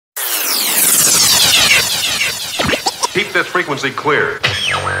Keep this frequency clear.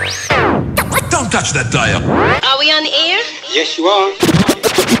 Don't touch that dial. Are we on the air? Yes, you are.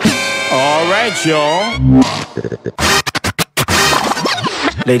 All right, y'all.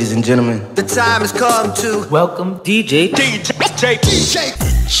 Ladies and gentlemen, the time has come to welcome DJ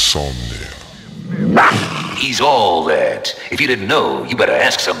Insomnia. He's all that. If you didn't know, you better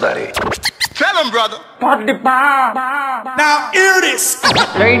ask somebody. Tell him, brother. Now hear this.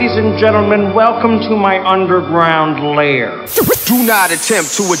 Ladies and gentlemen, welcome to my underground lair. Do not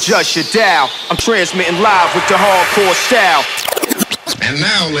attempt to adjust your dial. I'm transmitting live with the hardcore style. And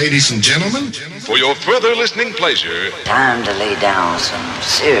now, ladies and gentlemen, for your further listening pleasure, time to lay down some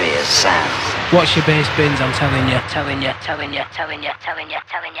serious sounds. Watch your bass bins, I'm telling you.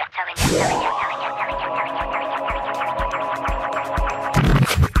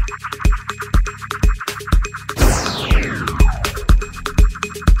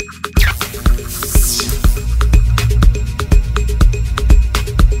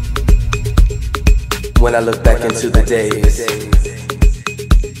 When I look back into the days,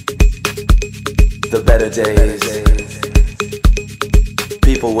 the better days,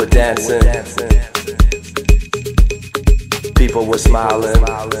 people were dancing, people were smiling,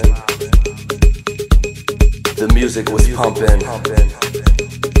 the music was pumping,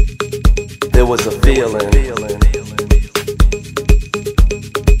 there was a feeling,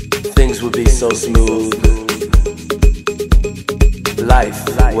 things would be so smooth, life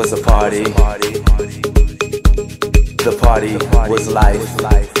was a party, the party was life.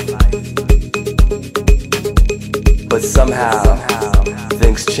 But somehow,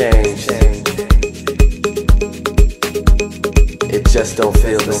 things change. It just don't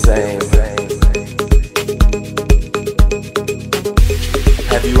feel the same.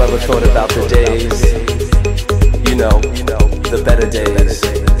 Have you ever thought about the days? You know, the better days.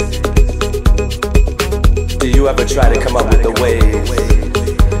 Do you ever try to come up with the ways?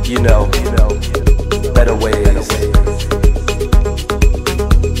 You know, better ways.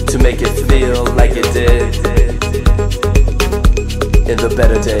 To make it feel like it did in the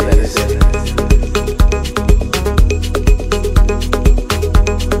better days.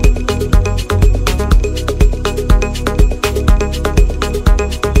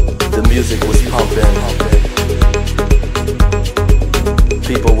 The music was pumping,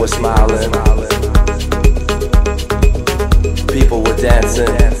 people were smiling, people were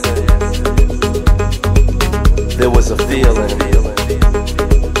dancing, there was a feeling,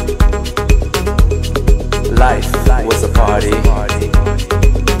 life was a party.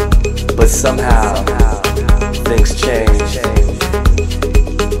 But somehow, things change.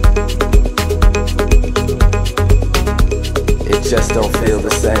 It just don't feel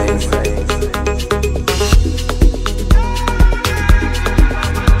the same.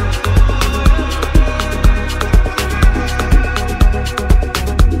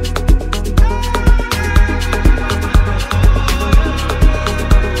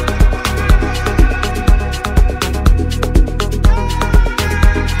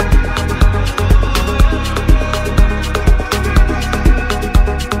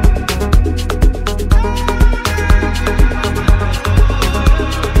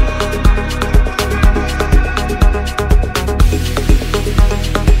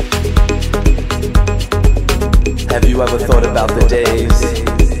 Ever thought about the days,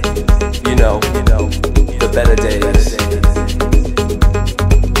 you know, the better days.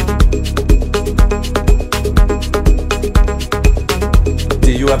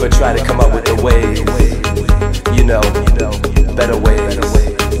 Do you ever try to come up with the ways, you know, better ways?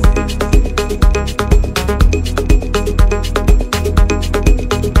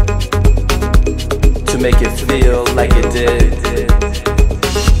 To make it feel like it did.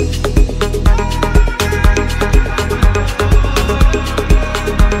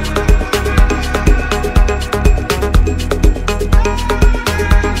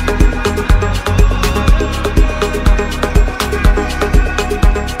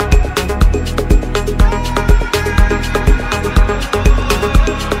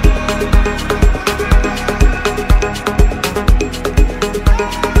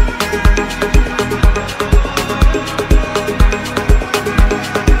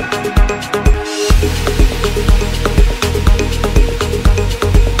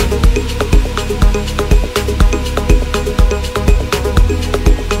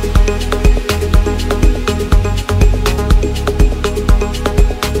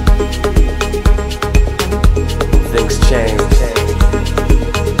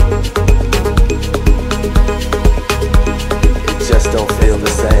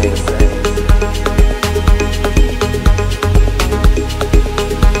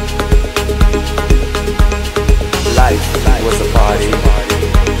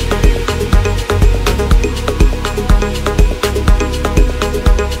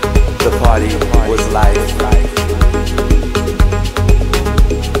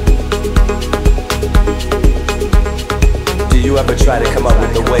 try to come up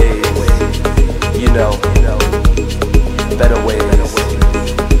with the ways, you know, better ways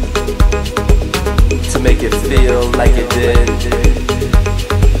to make it feel like it did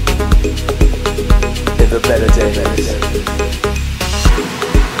in the better days.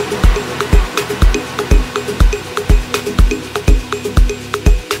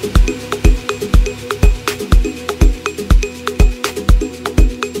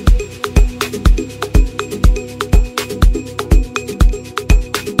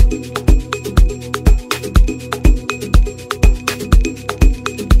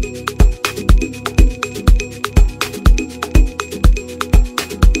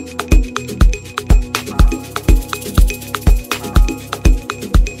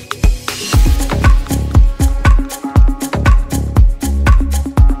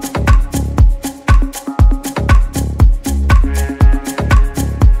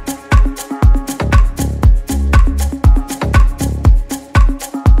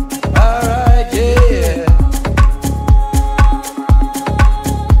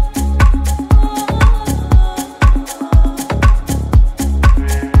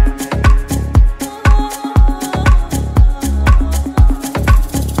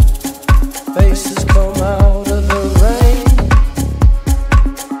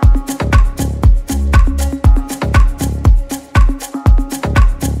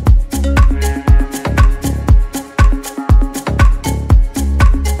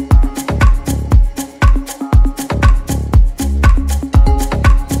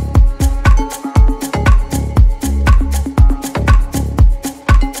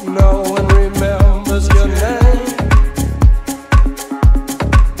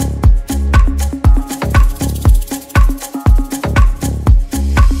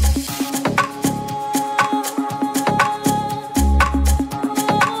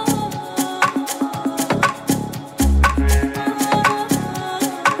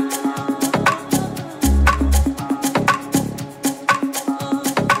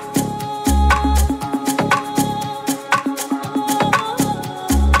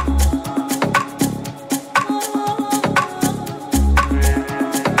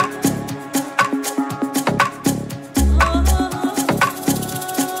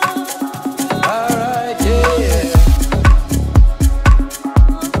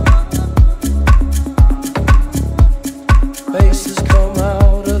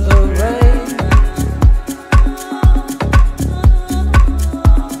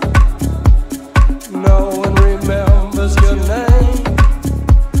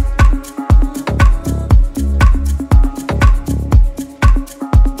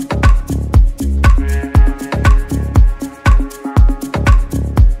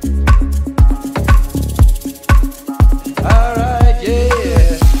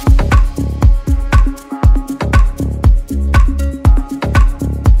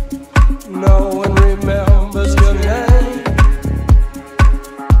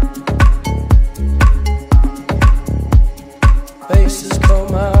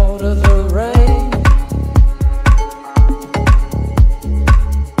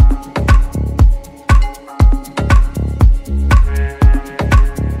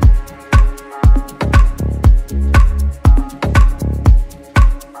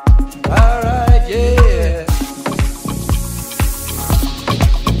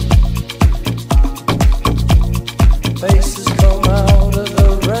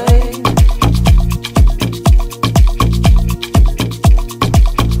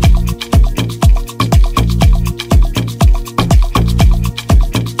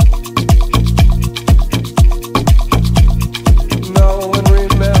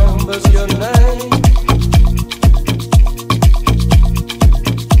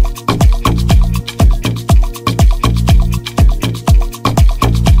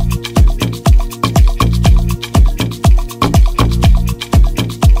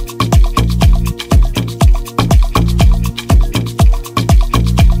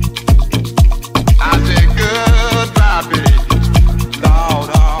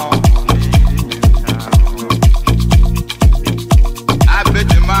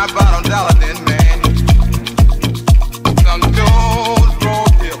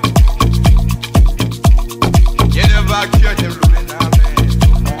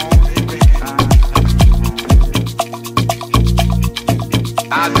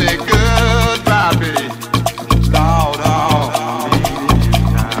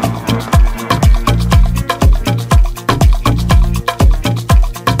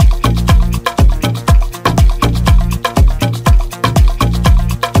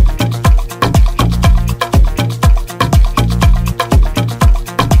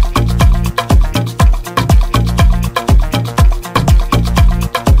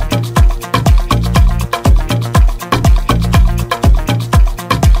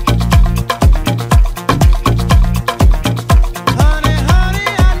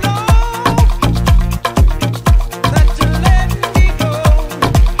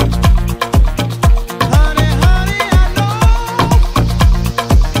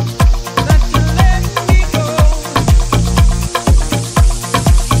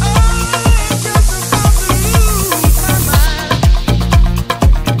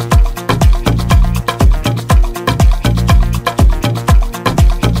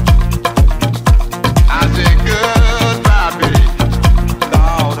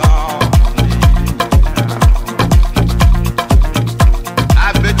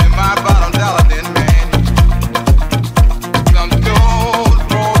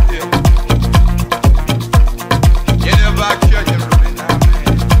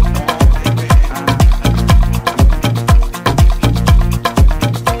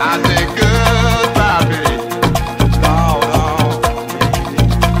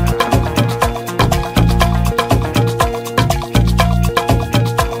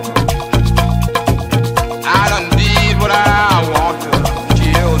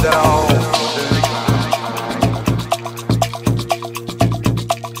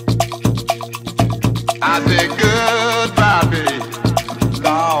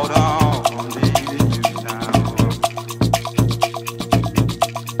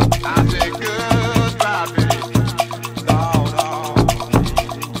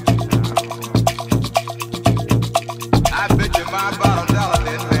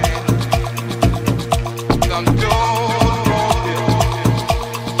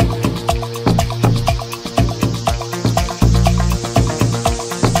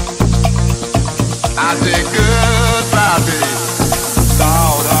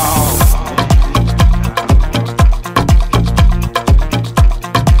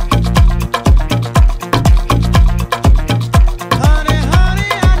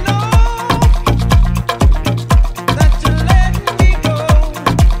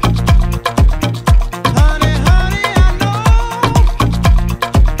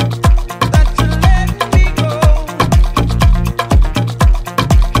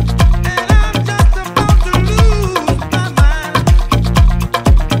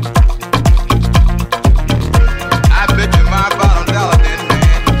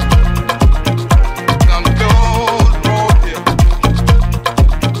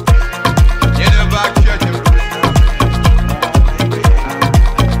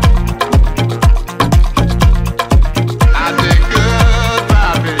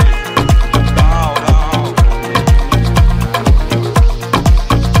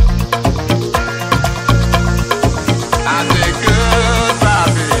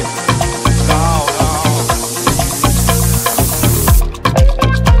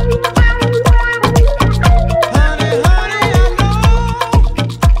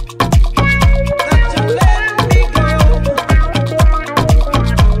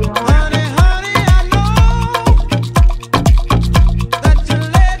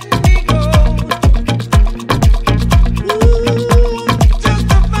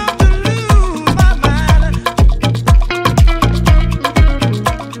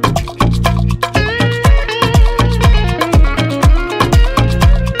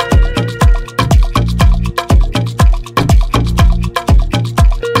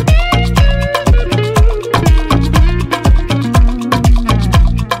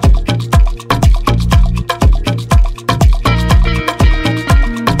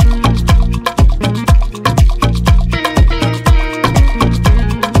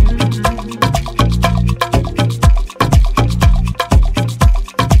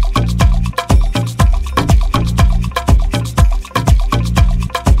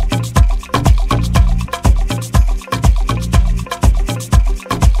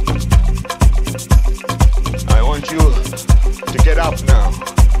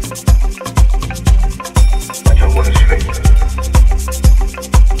 I don't want his fingers.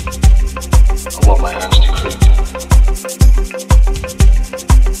 I want my hands to creep.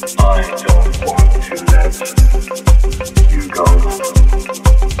 I don't want to let you go.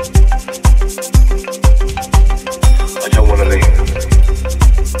 I don't want to leave.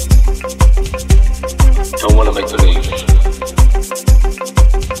 Don't want to make believe.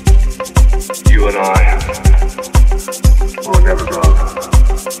 You and I will never go.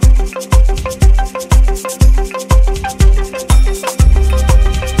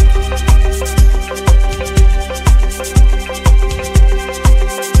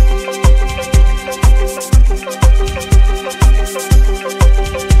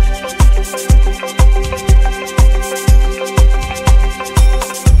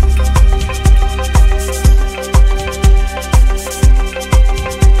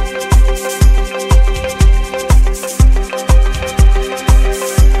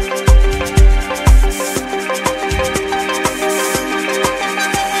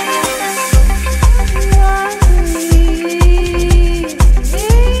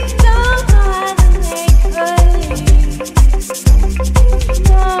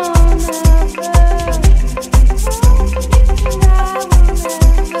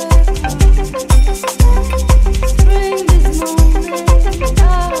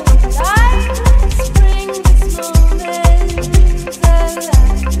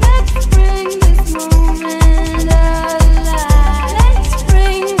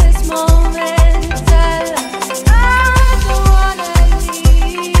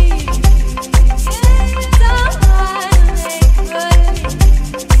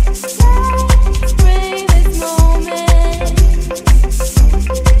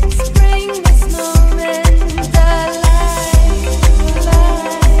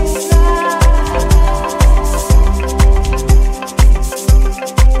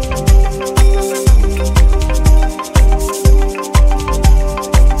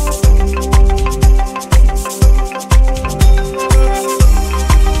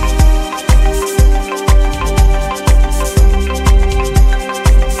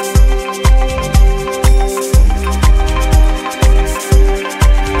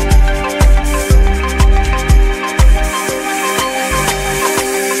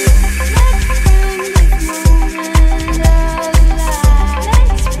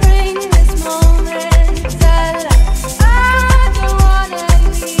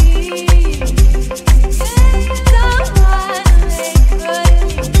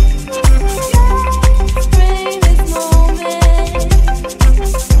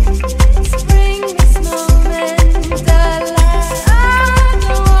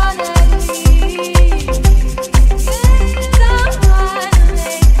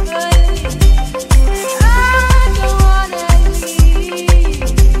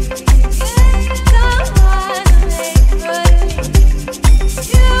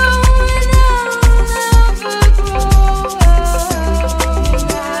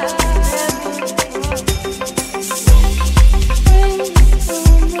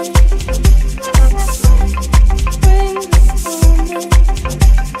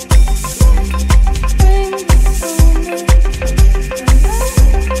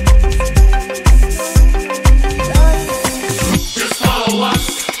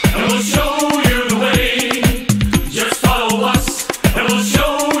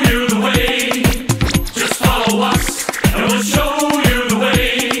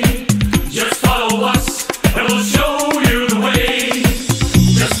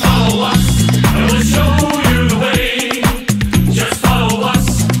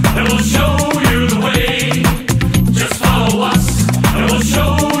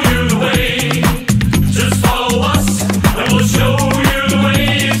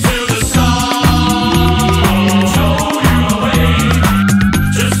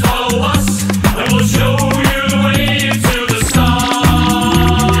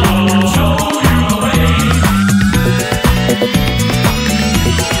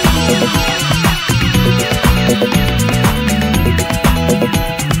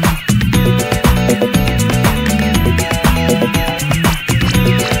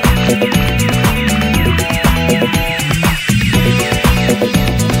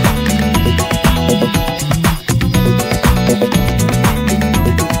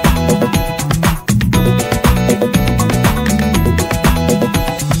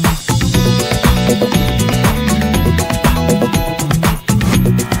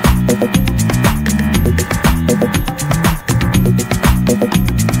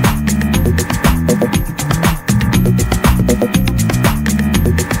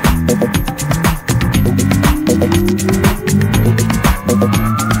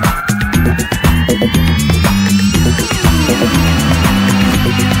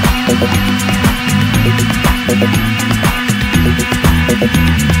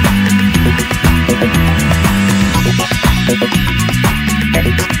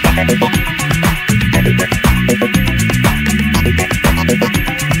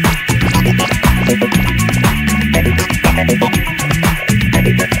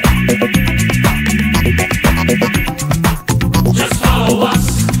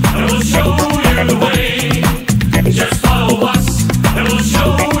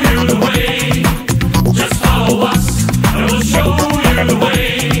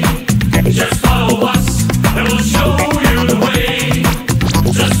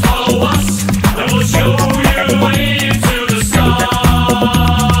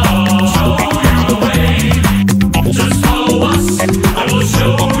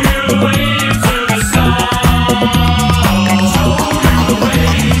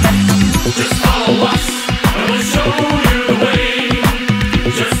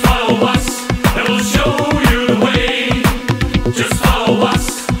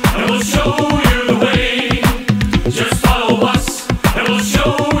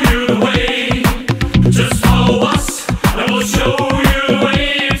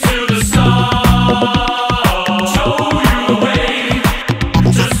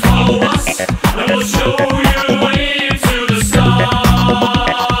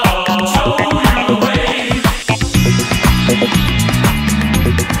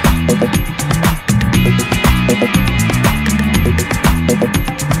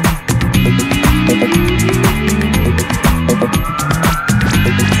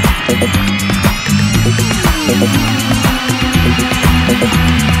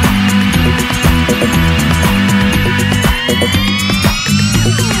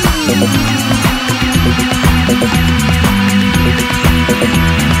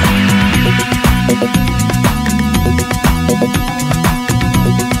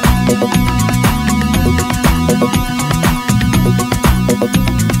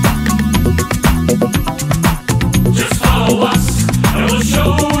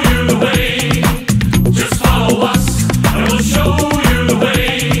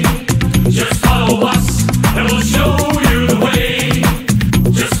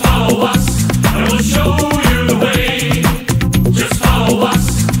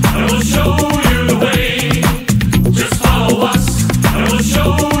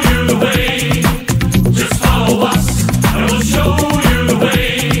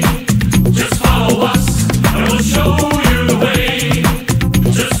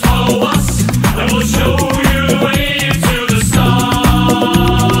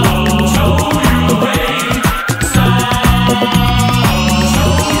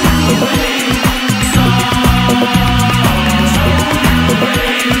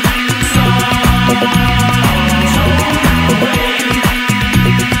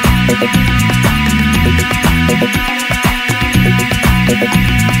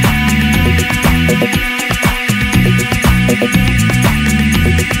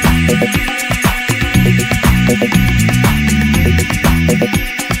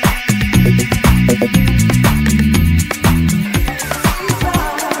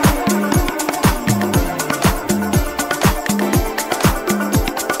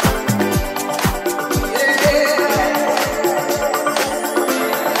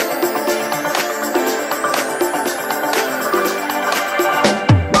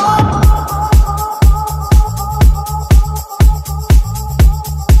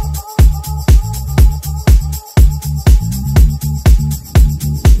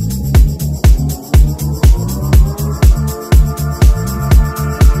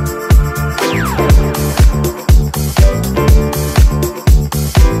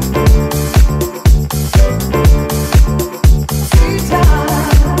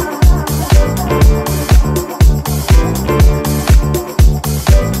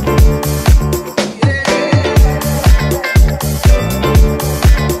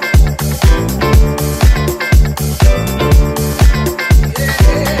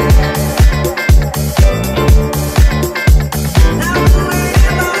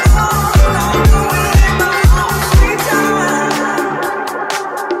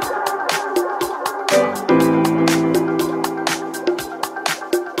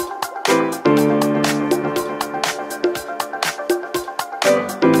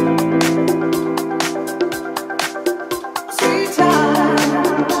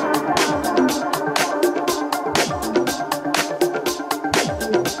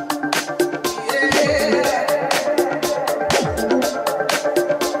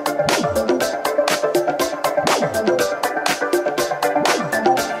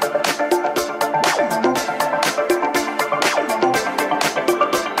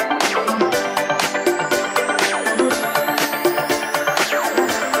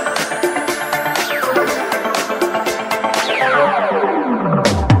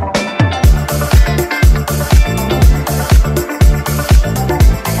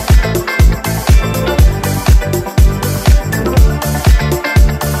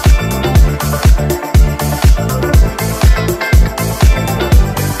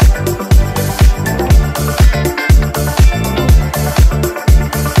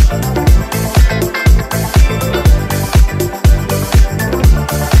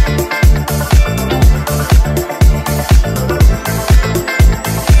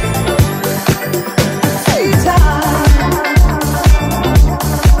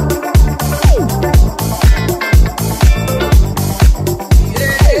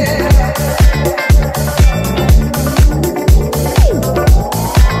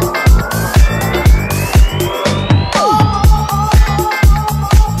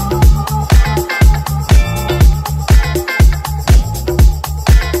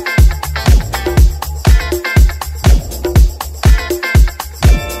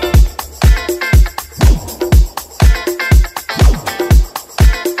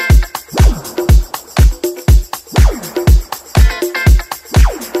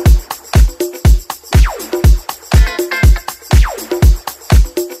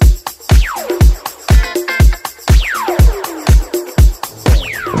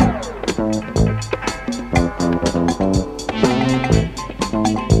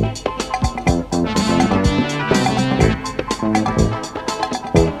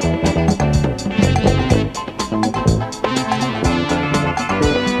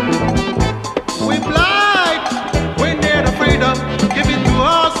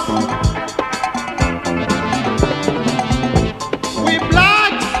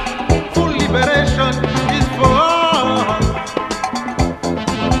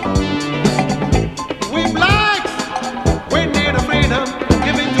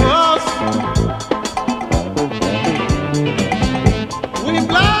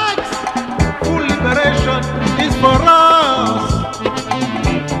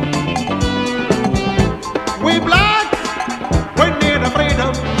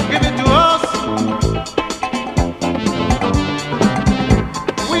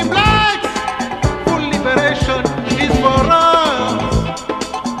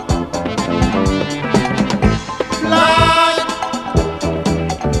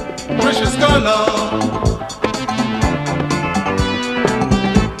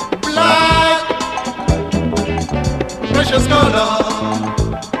 precious color.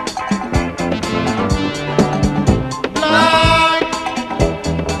 Black,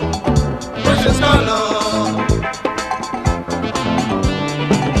 precious color.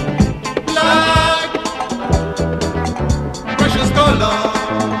 Black, precious color.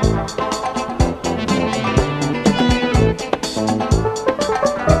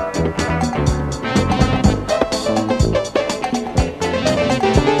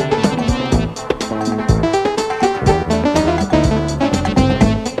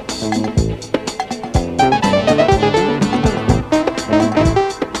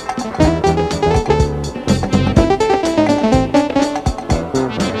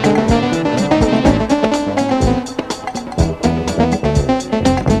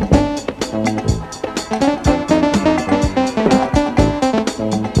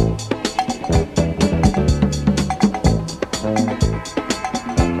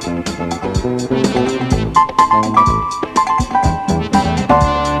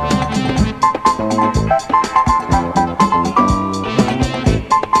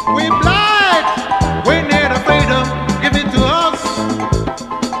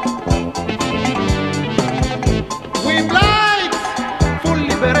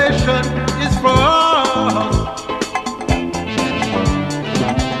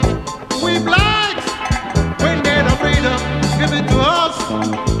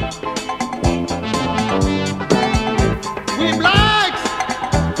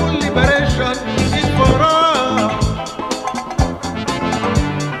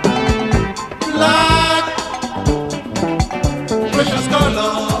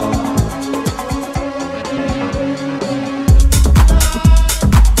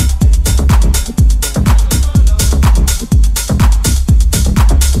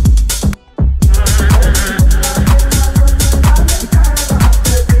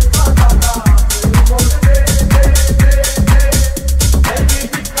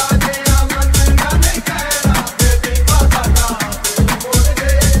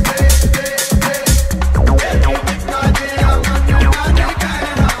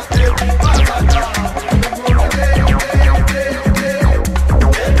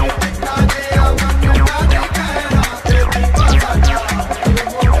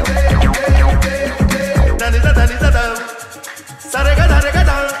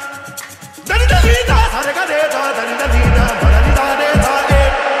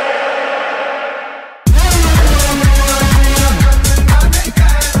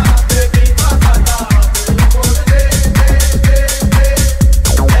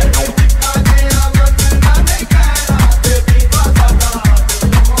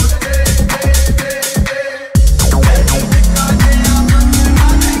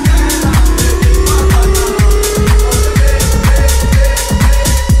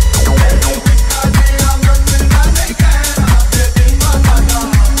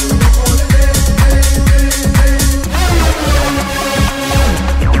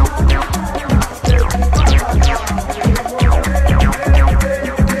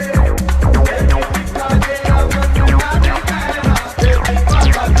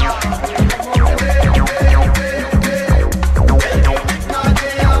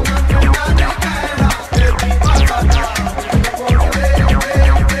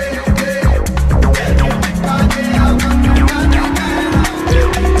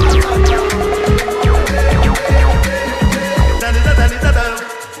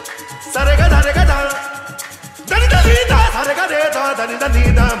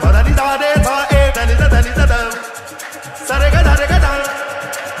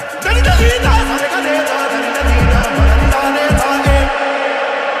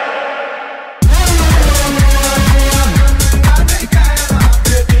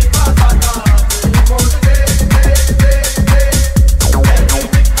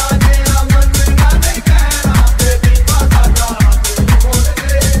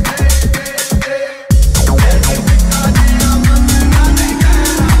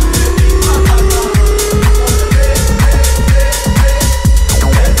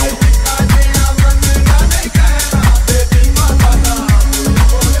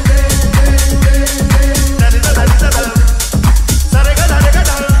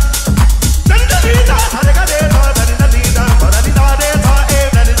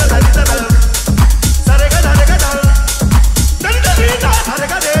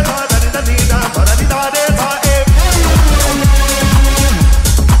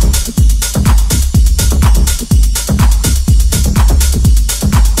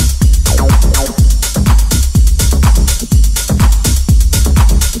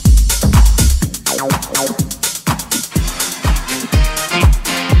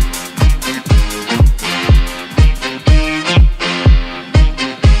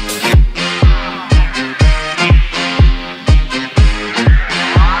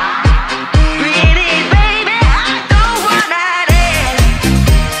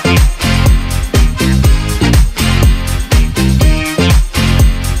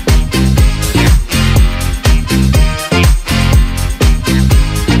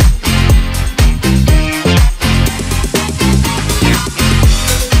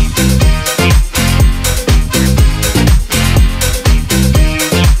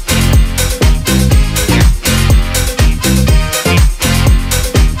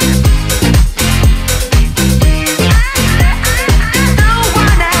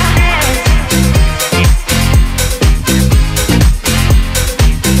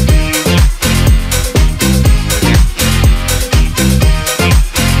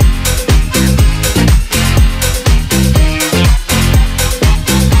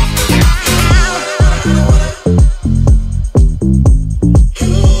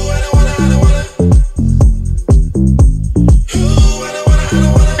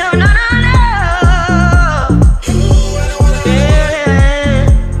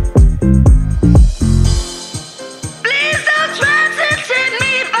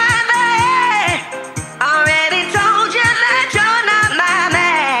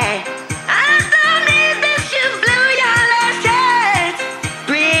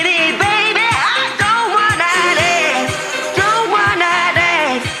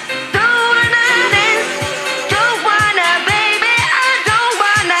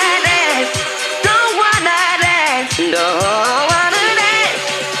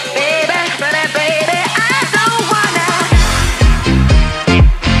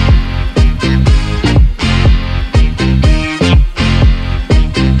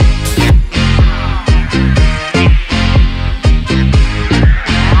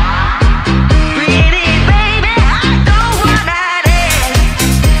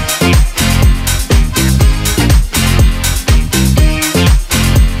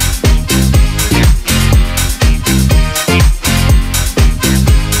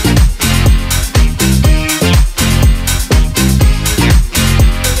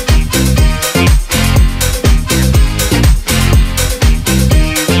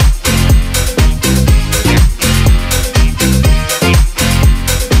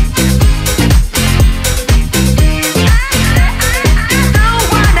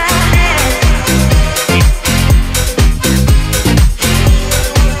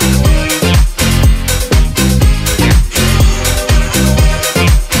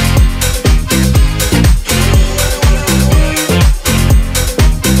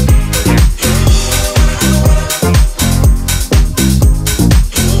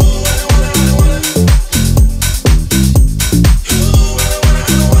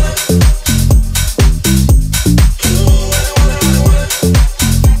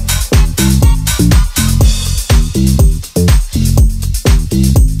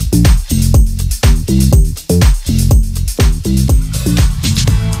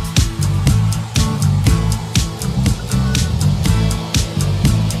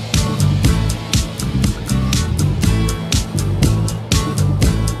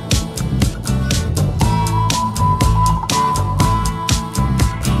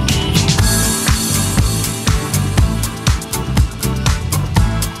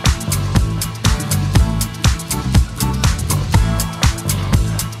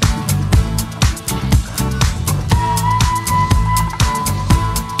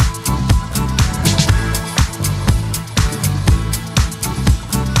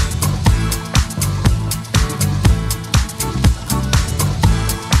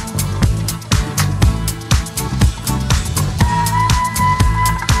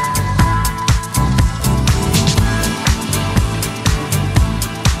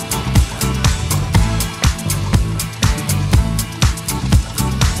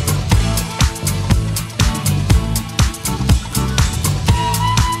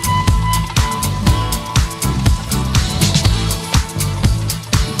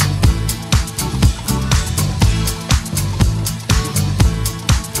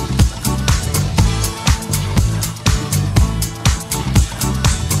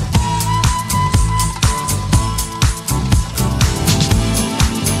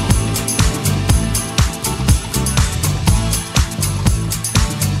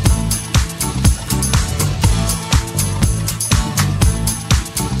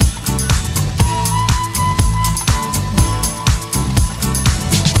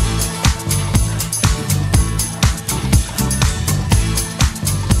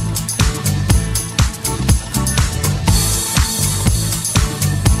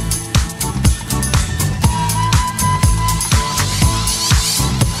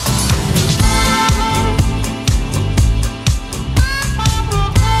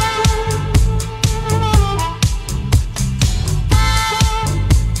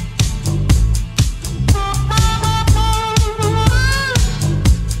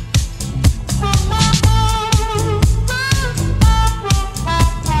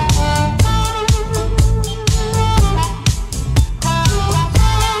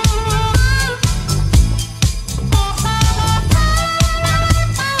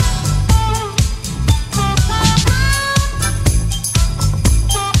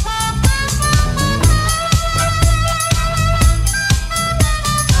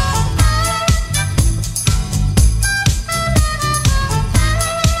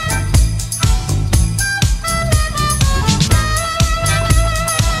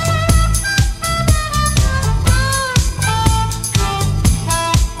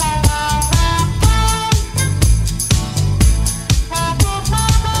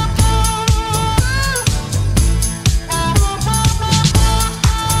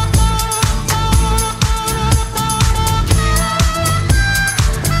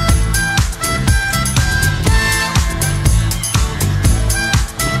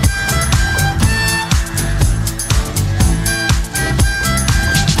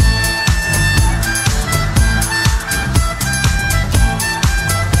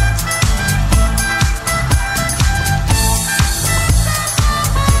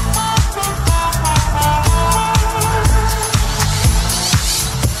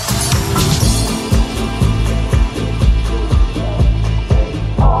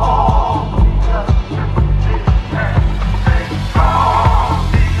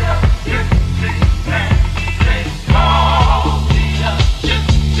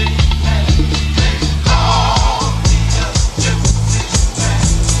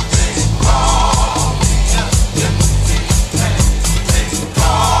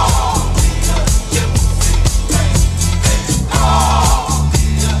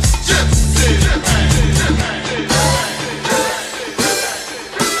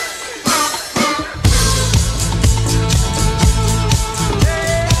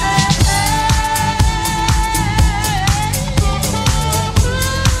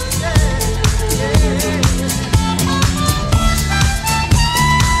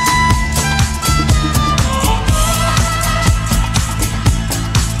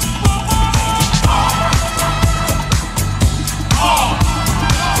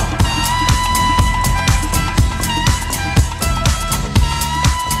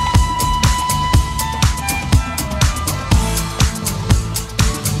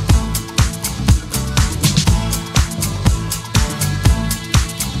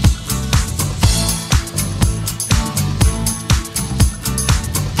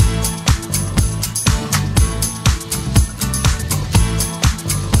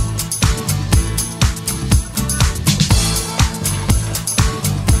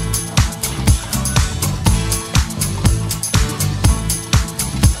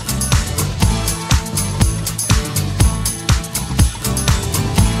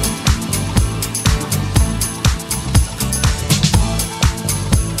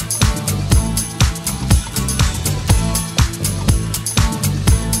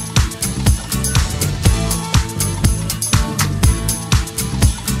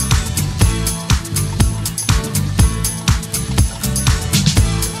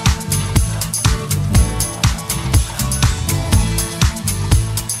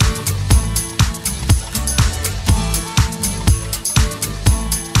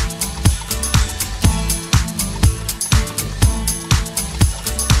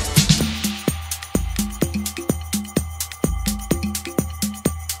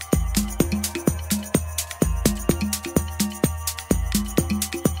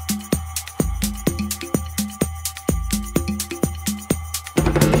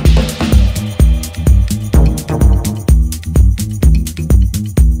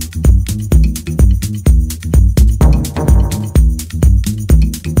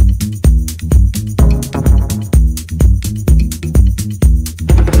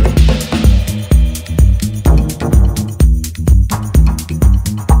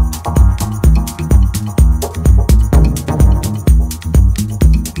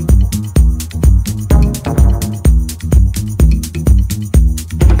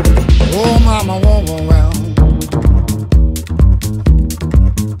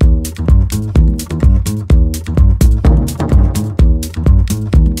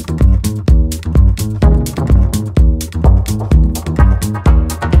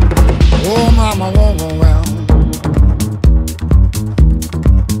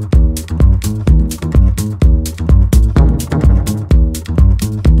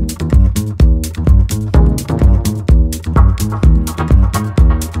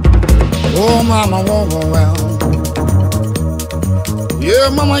 Yeah,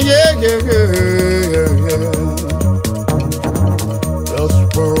 mama, yeah, yeah, yeah, yeah, yeah. This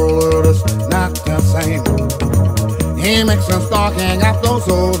world is not the same. He makes us talking at those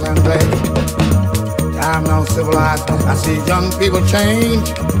souls and days. I'm now civilized, I see young people change.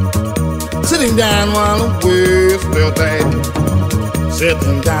 Sitting down while we're still dead.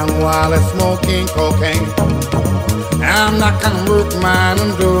 Sitting down while they're smoking cocaine. I'm not gonna work mine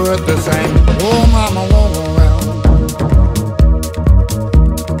and do it the same. Oh, mama, won't go well.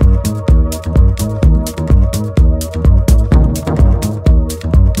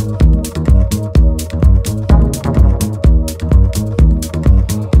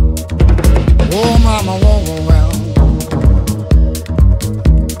 Oh, mama, won't go well.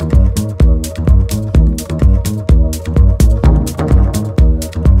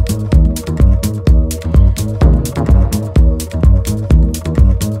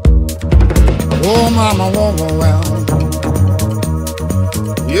 Oh, mama, won't go well.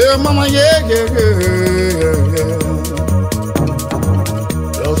 Yeah, mama, yeah, yeah, yeah, yeah, yeah.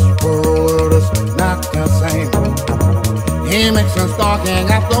 This world is not the same. He makes us talking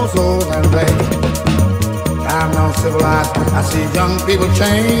at those souls and days. I'm now civilized, I see young people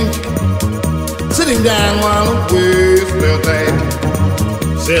change. Sitting down while we're still dead.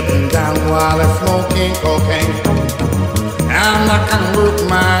 Sitting down while they're smoking cocaine. I'm not gonna work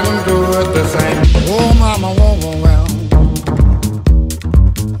mine and do it the same. Oh, mama, won't go well.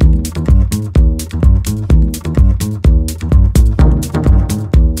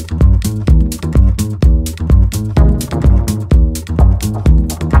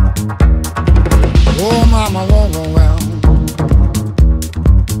 Oh, mama, won't go well.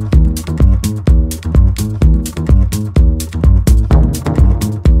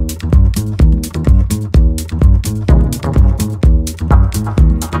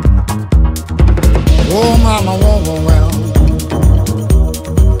 Oh, mama, won't go well.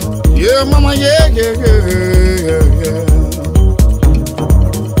 Yeah, mama, yeah, yeah, yeah, yeah, yeah.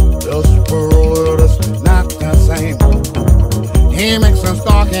 This world is not the same. He makes us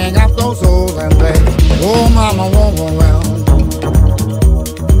talking at those souls and days. Oh, mama, won't go well.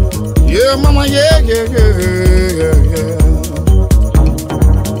 Yeah, mama, yeah, yeah, yeah, yeah, yeah.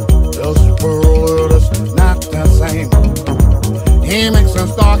 This world is not the same. He makes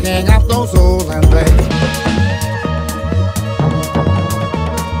us talking at those souls and days.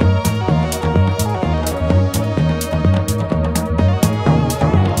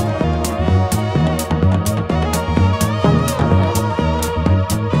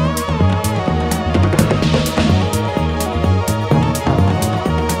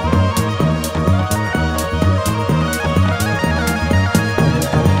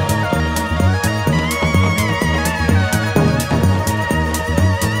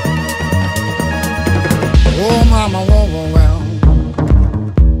 Oh, mama, won't go well.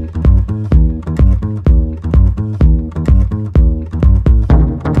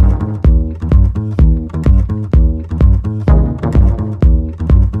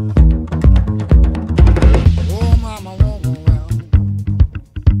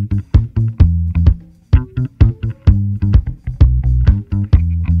 Oh, mama, won't go well.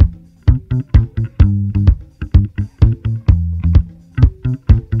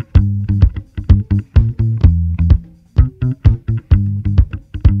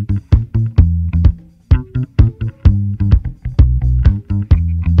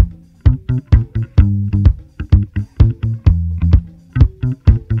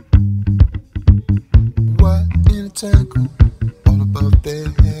 What in a tangle, all above their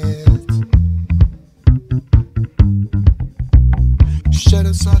heads.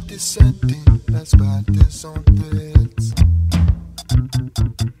 Shadows are descending, like spiders on threads.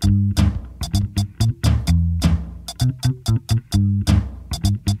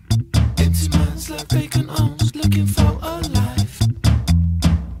 Empty minds like vacant homes, looking for a life.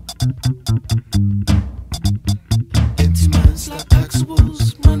 Empty minds like axe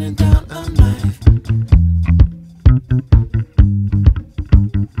wolves, running down a knife.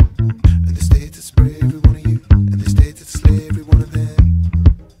 And they stay to spray every one of you, and they stay to slay every one of them.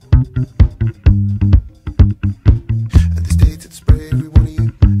 And they stay to spray every one of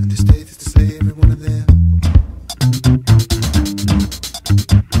you, and they stay to slay every one of them.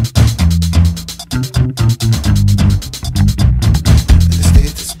 And they stay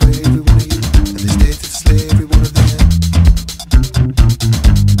to spray every one of you, and they stay to slay every one of them.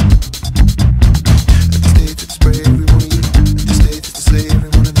 And they stay to spray every one of you, and they stay to slay every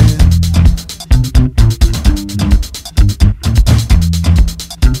one of them.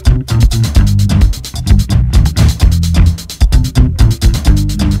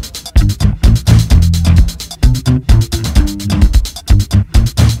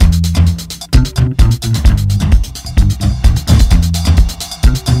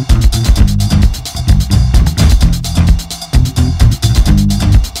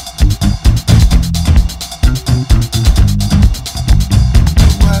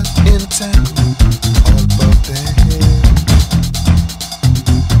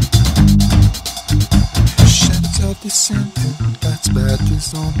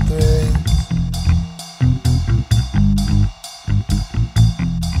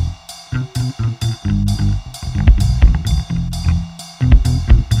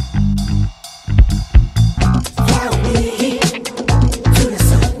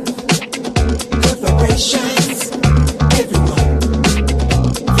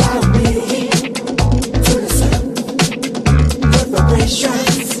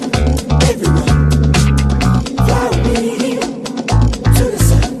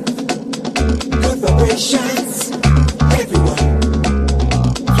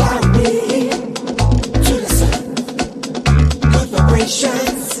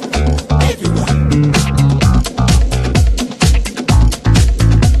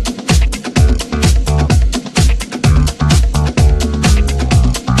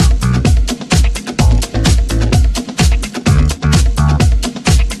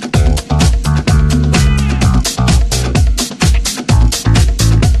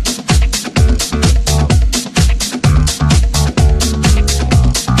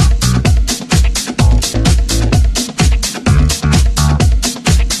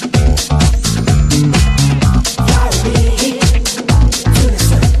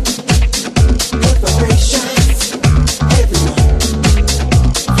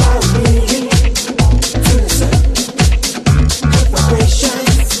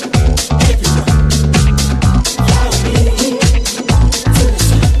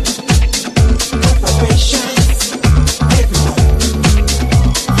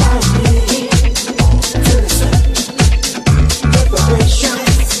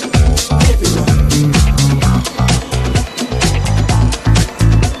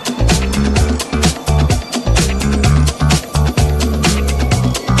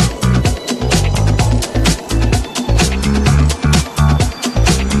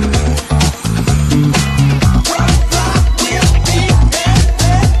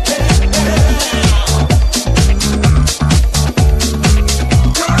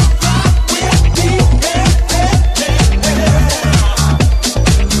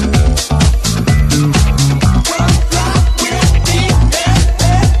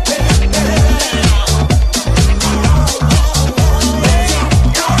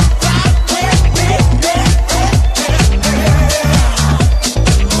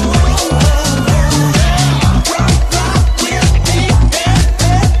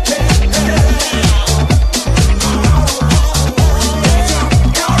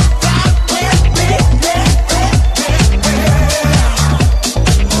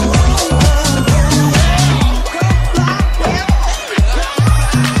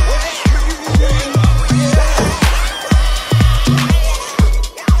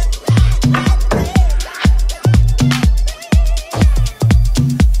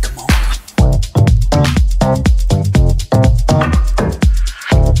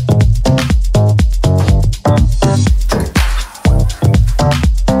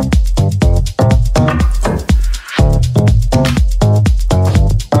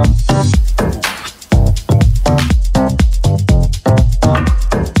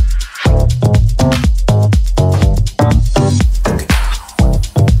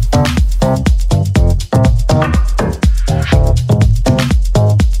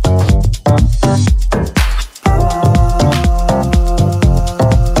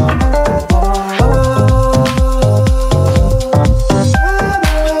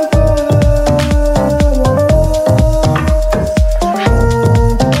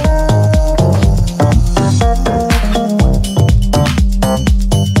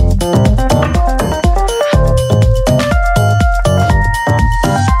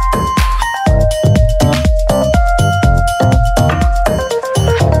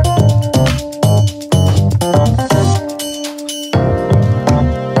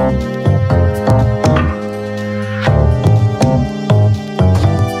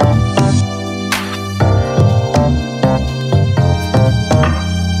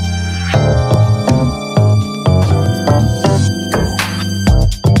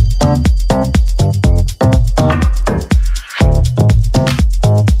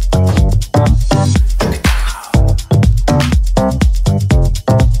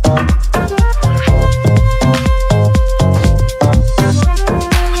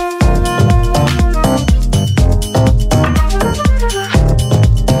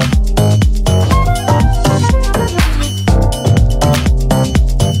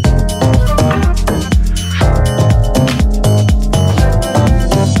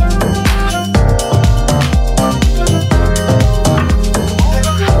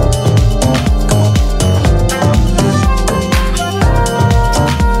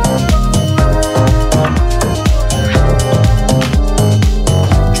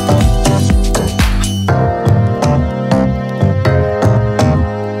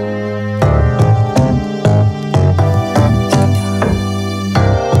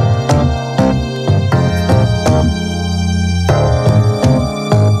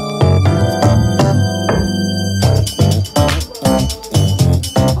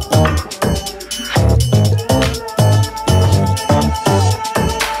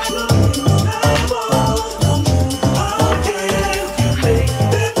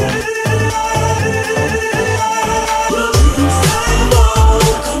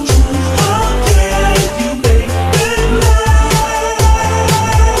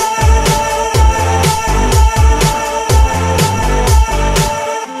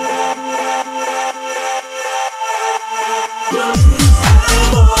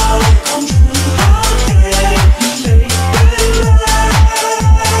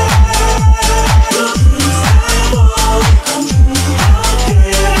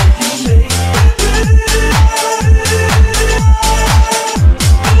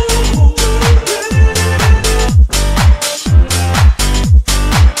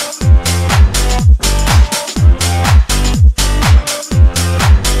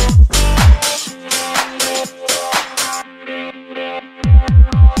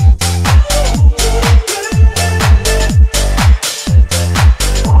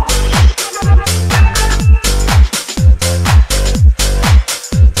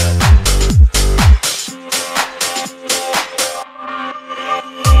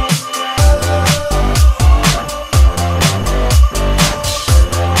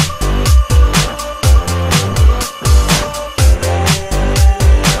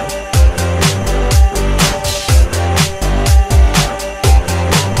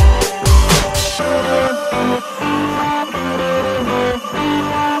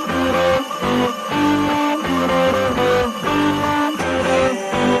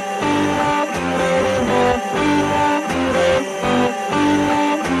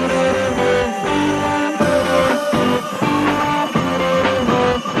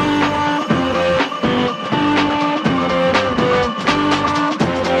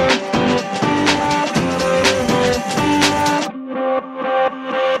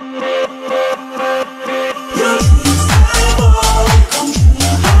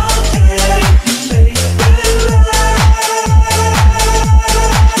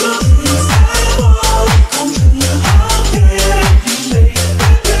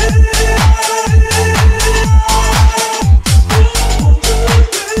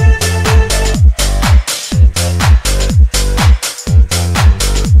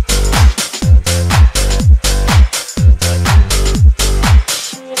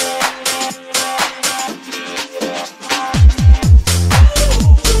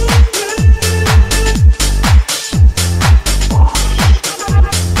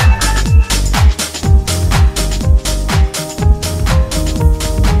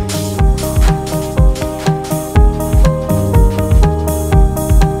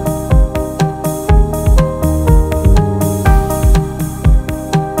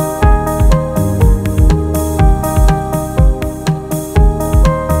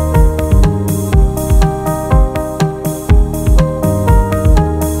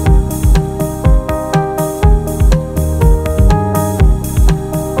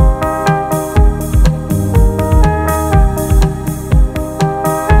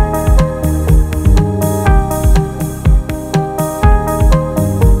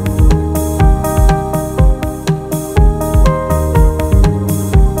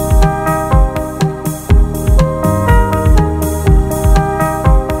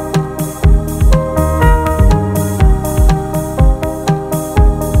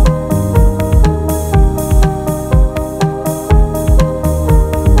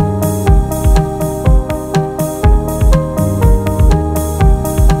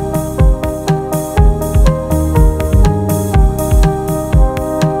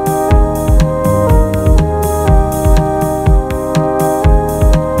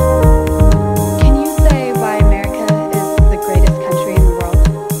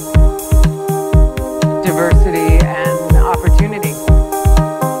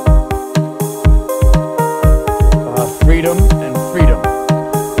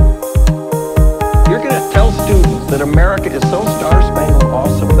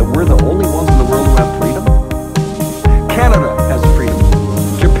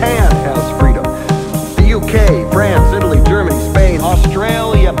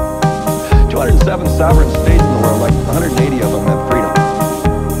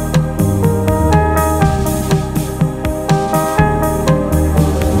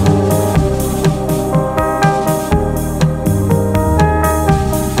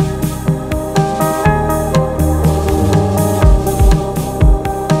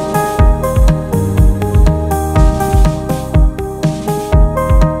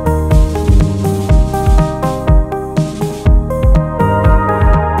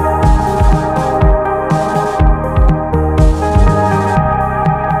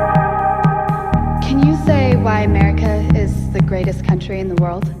 greatest country in the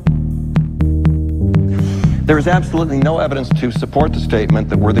world? There is absolutely no evidence to support the statement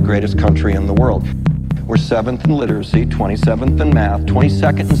that we're the greatest country in the world. We're 7th in literacy, 27th in math,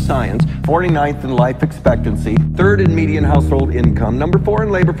 22nd in science, 49th in life expectancy, 3rd in median household income, number 4 in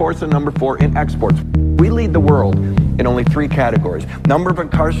labor force, and number 4 in exports. We lead the world in only 3 categories: number of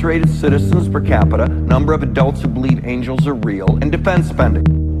incarcerated citizens per capita, number of adults who believe angels are real, and defense spending.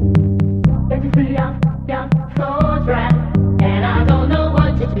 And I don't know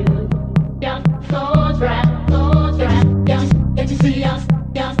what to do. Yeah, so trapped, so trapped. Yeah, can't you see us?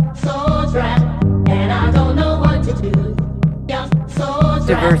 Yeah, so trapped. And I don't know what to do. Yeah, so trapped.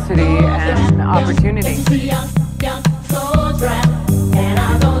 Diversity and opportunity. Can't you see us? Yeah, so trapped. And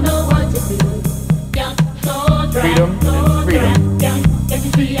I don't know what to do. Yeah, so trapped. Freedom and freedom. Yeah, can't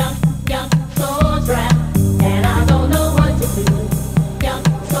you see us? Yeah, so trapped. And I don't know what to do. Yeah,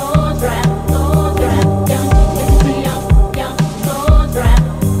 so trapped.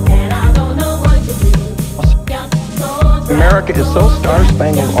 America is so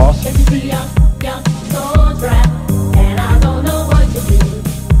star-spangled awesome.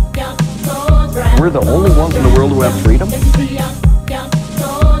 We're the only ones in the world who have freedom.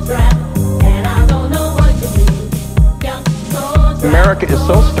 America is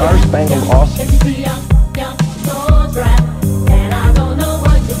so star-spangled awesome.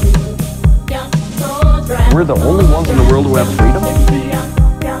 We're the only ones in the world who have freedom.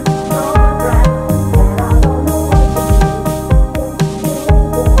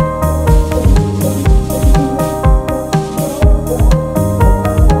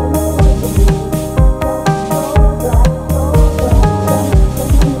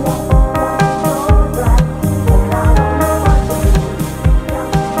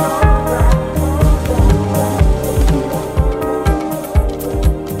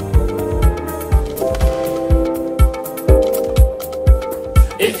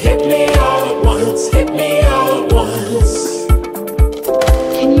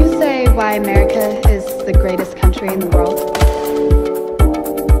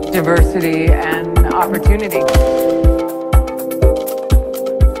 Diversity and opportunity.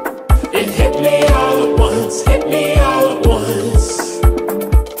 It hit me all at once, hit me all at once.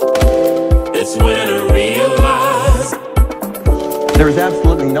 It's when I realized. There is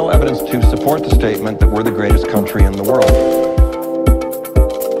absolutely no evidence to support the statement that we're the greatest country in the world.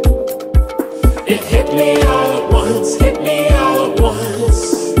 It hit me all at once, hit me all at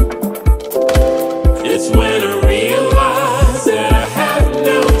once. It's when I realized that I have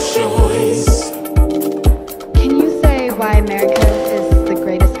no choice. Can you say why America is the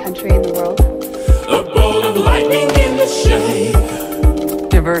greatest country in the world? A bolt of lightning in the shape.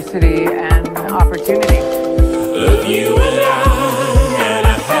 Diversity and opportunity. Of you and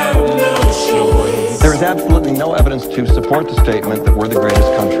I have no choice. There is absolutely no evidence to support the statement that we're the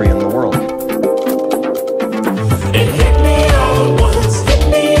greatest country in the world. It hit me all at once, hit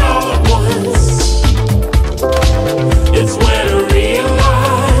me all at once. It's when I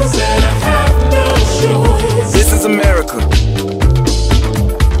realize that I have no choice. This is America.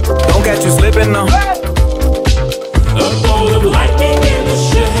 Don't catch you slipping now. A bolt of lightning in the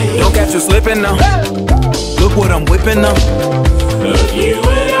shade. Don't catch you slipping now. Look what I'm whipping now. Of you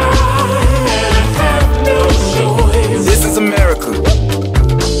and I have no choice. This is America.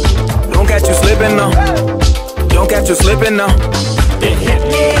 Don't catch you slipping now. Don't catch you slipping now. It hit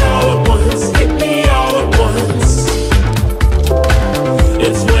me all at once, hit me all at once.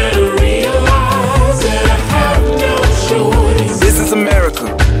 It's when I realize that I have no choice. This is America.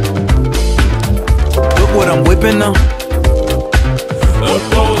 Look what I'm whipping now. A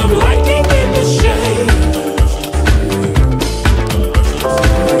bolt of lightning in the shade.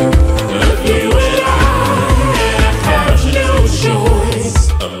 Of you and I have no choice.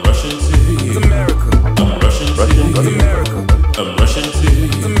 I'm rushing to you. It's America. I'm rushing to you. It's America. I'm rushing to you.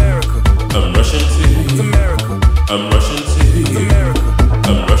 It's America. I'm rushing to you. It's America. I'm rushing to you. It's America.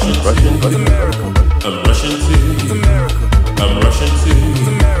 I'm rushing to you. It's America. I'm rushing to you. It's America. I'm rushing to you. It's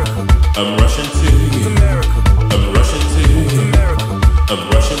America. I'm rushing to you. It's America. I'm rushing to you. It's America. I'm rushing to you. It's America. I'm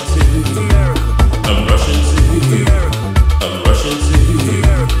rushing to you. It's America. I'm rushing to you. It's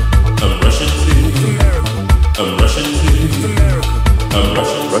America. I'm rushing to you. It's America. I'm rushing to you. It's America. I'm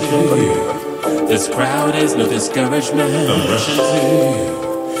rushing to you. This crowd is no discouragement. I'm rushing to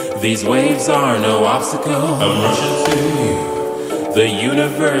you. These waves are no obstacle. I'm rushing to you. The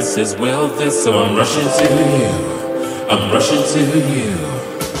universe is willed this, so I'm rushing to you. I'm rushing to you.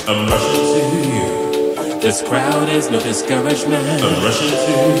 I'm rushing to you. This crowd is no discouragement. I'm rushing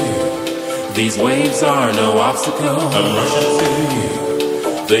to you. These waves are no obstacle. I'm rushing to you.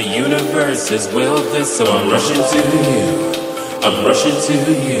 The universe is willed this, so I'm rushing to you. I'm rushing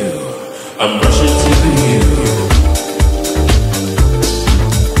to you. I'm rushing to you.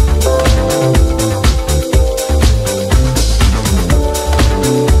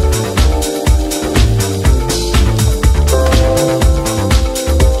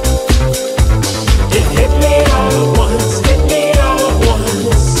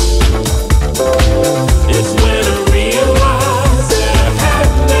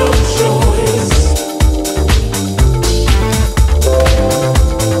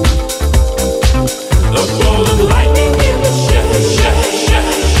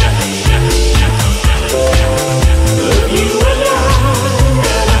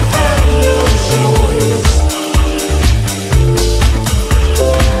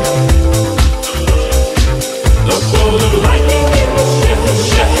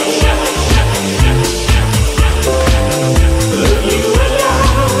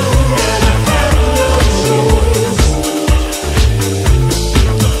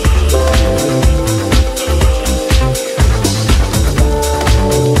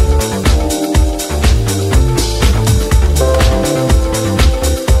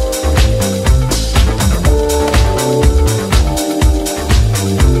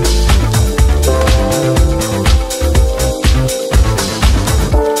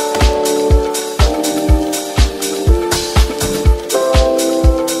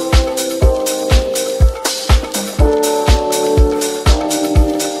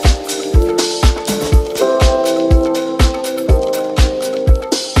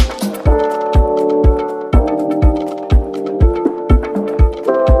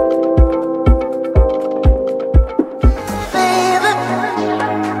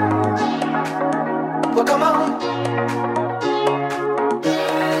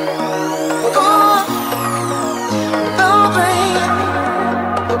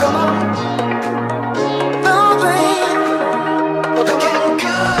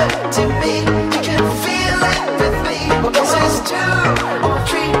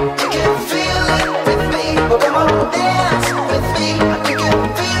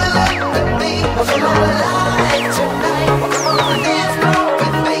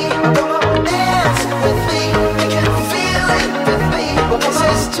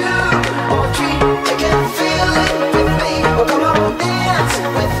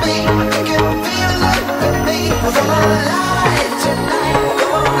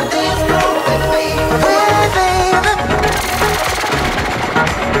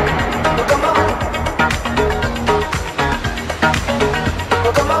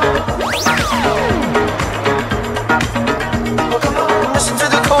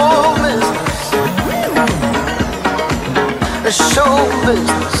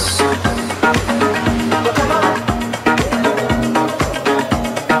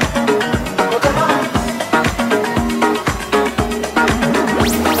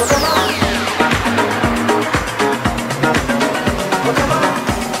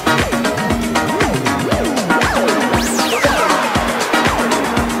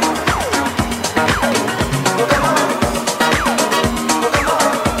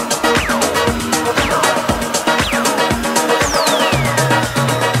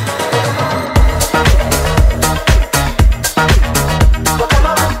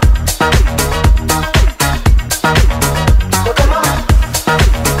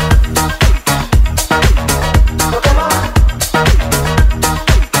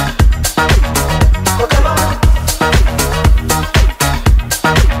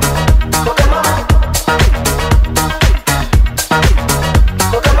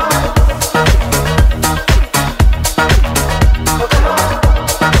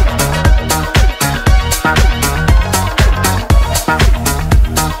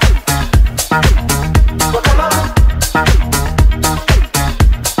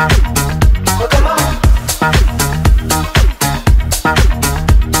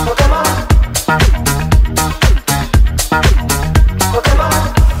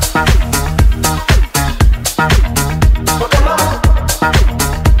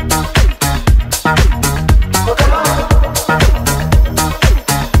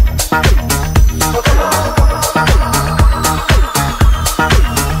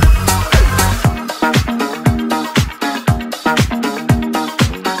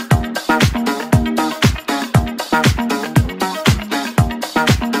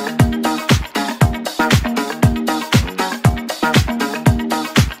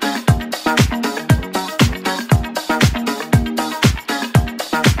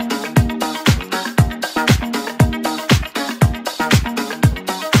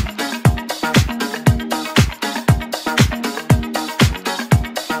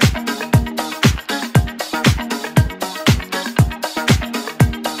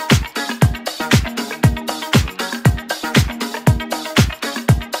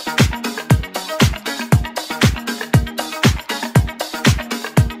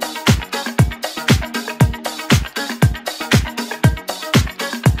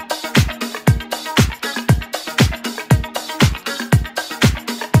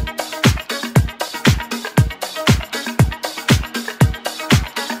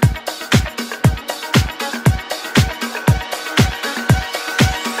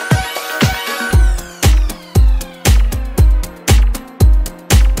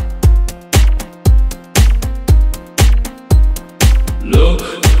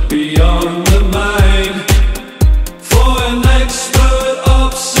 beyond the mind for an expert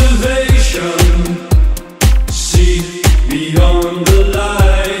observation. See beyond the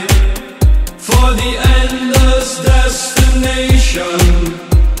light for the endless destination.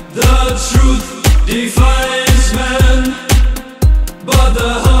 The truth defines man, but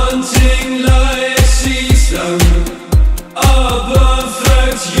the hunting light sees them. A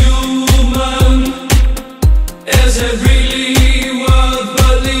perfect human, is it really worth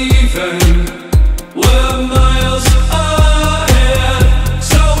believing? We're miles ahead,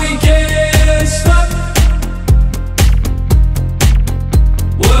 so we get stuck.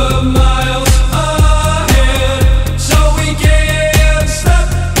 We're miles ahead, so we get stuck.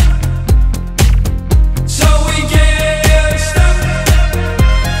 So we get stuck.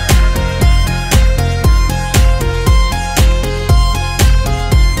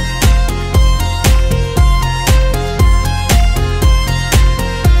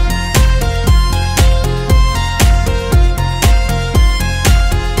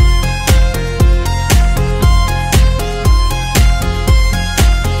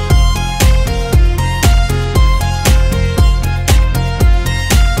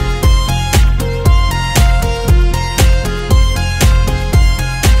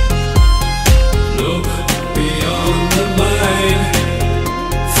 Look beyond the mind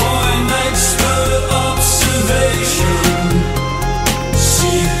for an expert observation.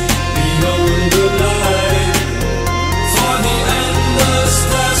 See beyond the light for the endless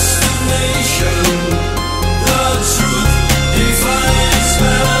destination. The truth defines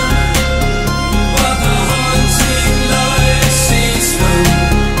man, but the hunting light sees them.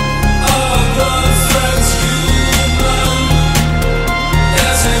 A perfect human,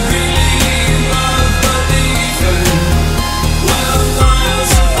 is it really worth believing? We're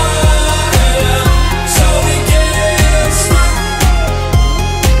miles ahead, so we get stuck.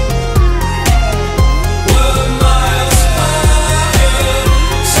 We're miles ahead,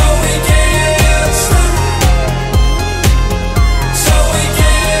 so we get stuck. So we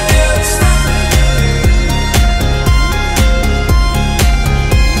get stuck.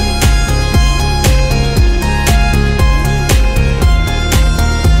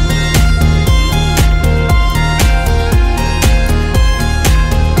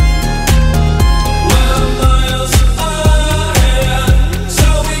 We're miles ahead, so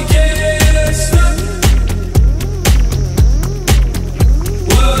we get stuck.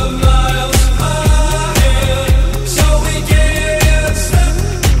 We're miles ahead, so we get stuck.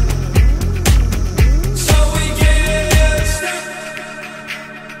 So we get stuck.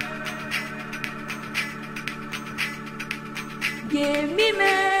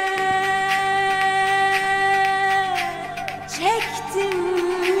 Gemime çektim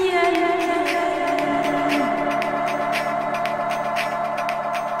yere.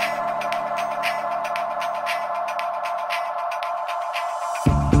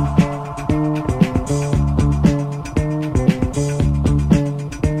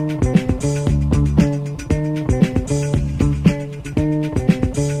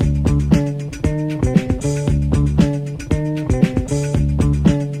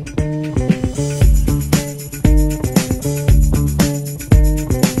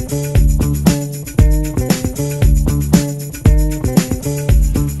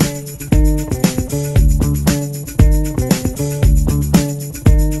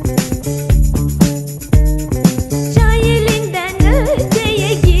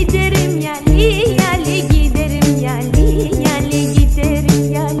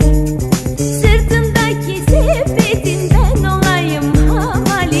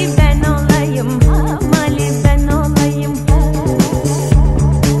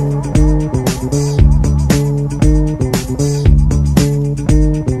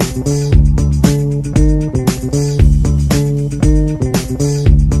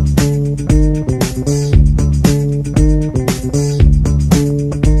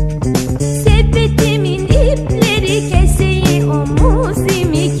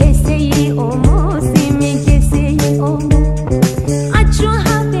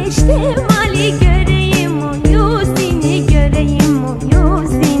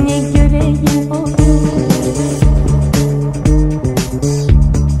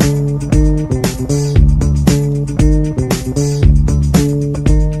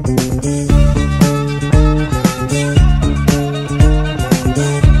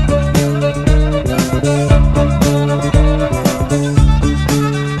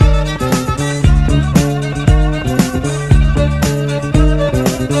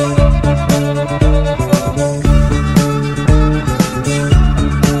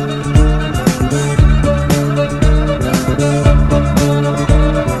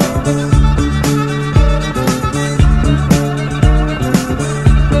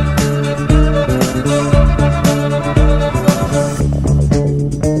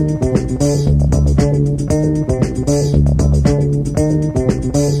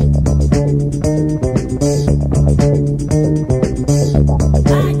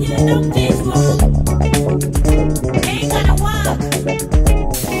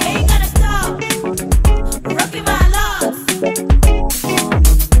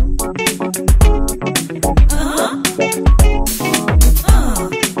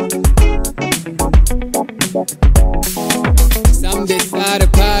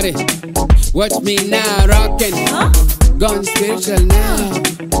 Watch me now, rockin'. Gone spiritual now.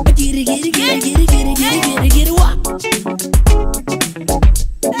 Get it, get it, get it, get it, get it, get it, get it, get it, what?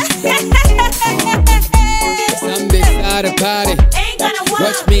 Some big side of party. Ain't gonna work.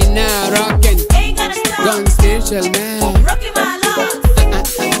 Watch me now, rockin'. Ain't gonna stop. Gone spiritual now. Rockin' my lungs.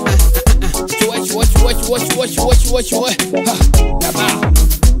 Watch.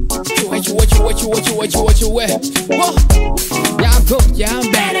 Y'all cook, y'all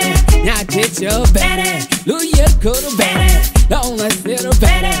better. Y'all get your better. Look, you could have better. Don't let's feel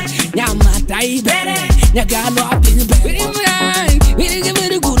better. Y'all my die better. Y'all got no opinion better. We didn't give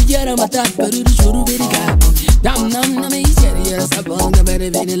it a good year. I'm a top, but it should have been a guy. Damn, yes, I'm on the better,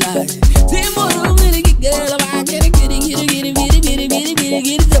 very light. Tim, what I'm gonna get, girl. I'm get it,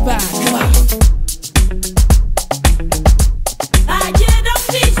 the back. Come on.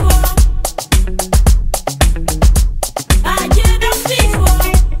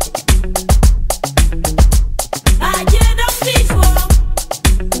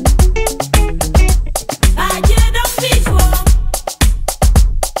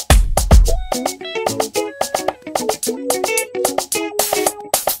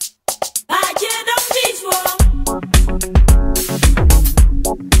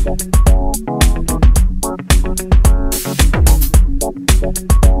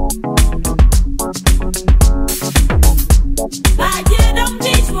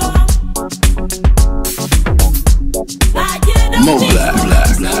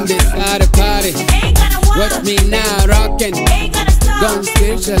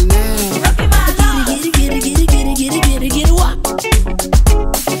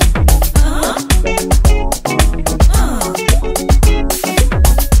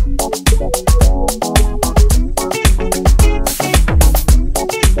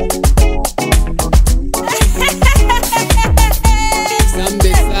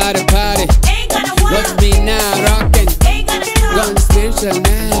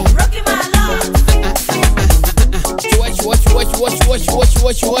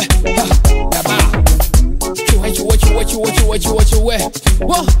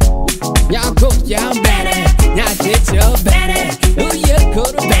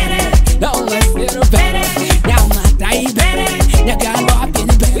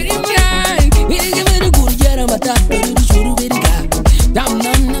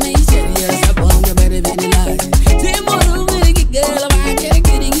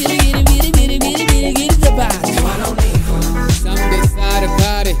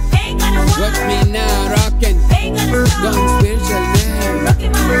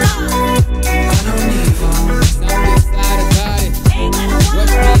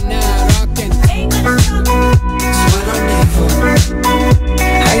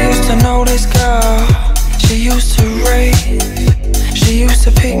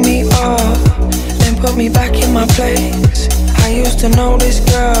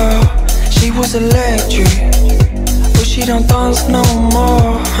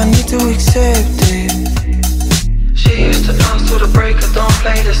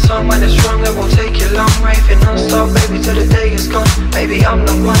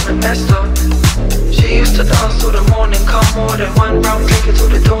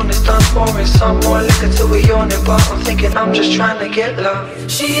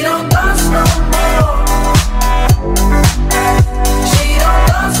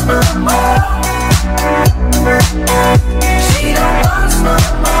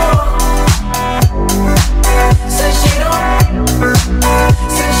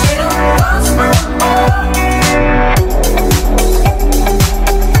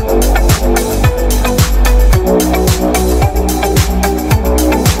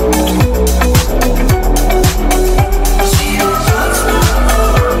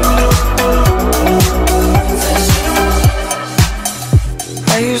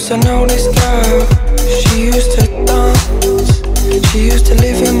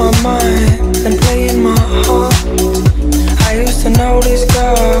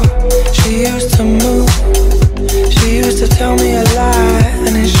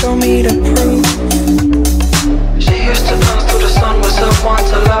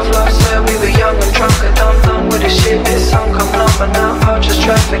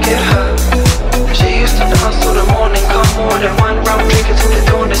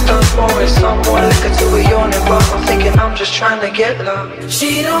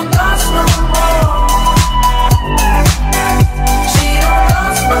 She don't dance no more. She don't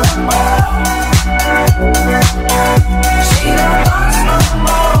dance no more. She don't